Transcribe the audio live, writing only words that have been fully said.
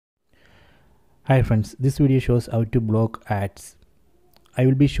Hi friends, this video shows how to block ads. I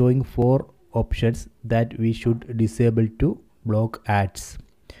will be showing 4 options that we should disable to block ads.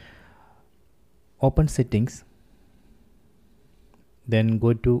 Open settings, then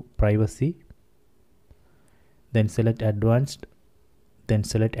go to privacy, then select advanced, then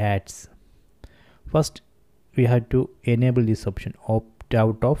select ads. First we have to enable this option, opt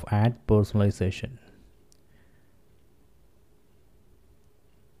out of ad personalization.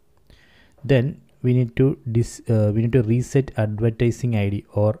 Then we need to reset advertising ID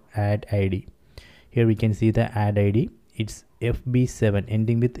or ad ID. Here we can see the ad ID. It's FB7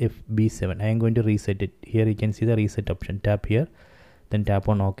 ending with FB7. I am going to reset it. Here you can see the reset option. Tap here, then tap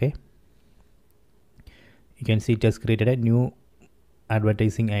on OK. You can see it has created a new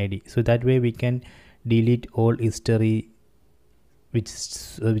advertising ID. So that way we can delete all history which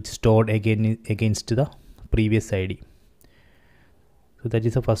stored against the previous ID. So that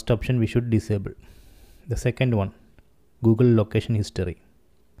is the first option we should disable. The second one, Google location history.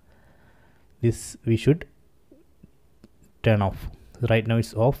 This we should turn off. Right now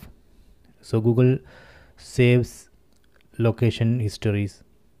it's off. So Google saves location histories.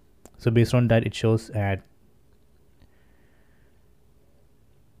 So based on that it shows ad.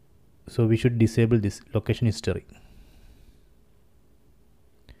 So we should disable this location history.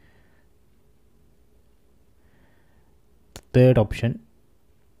 Third option,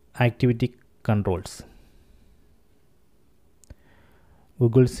 activity controls.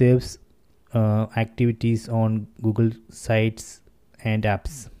 Google saves activities on Google sites and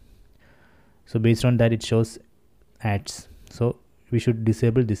apps. So based on that it shows ads. So we should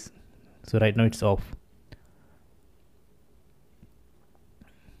disable this. So right now it's off.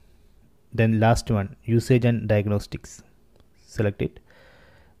 Then last one, usage and diagnostics. Select it.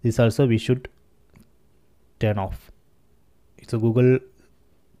 This also we should turn off. So Google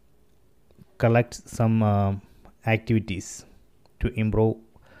collects some activities to improve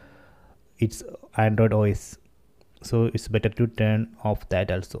its Android OS. So it's better to turn off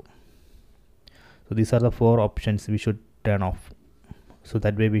that also. So these are the 4 options we should turn off. So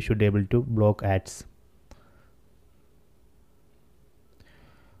that way we should be able to block ads.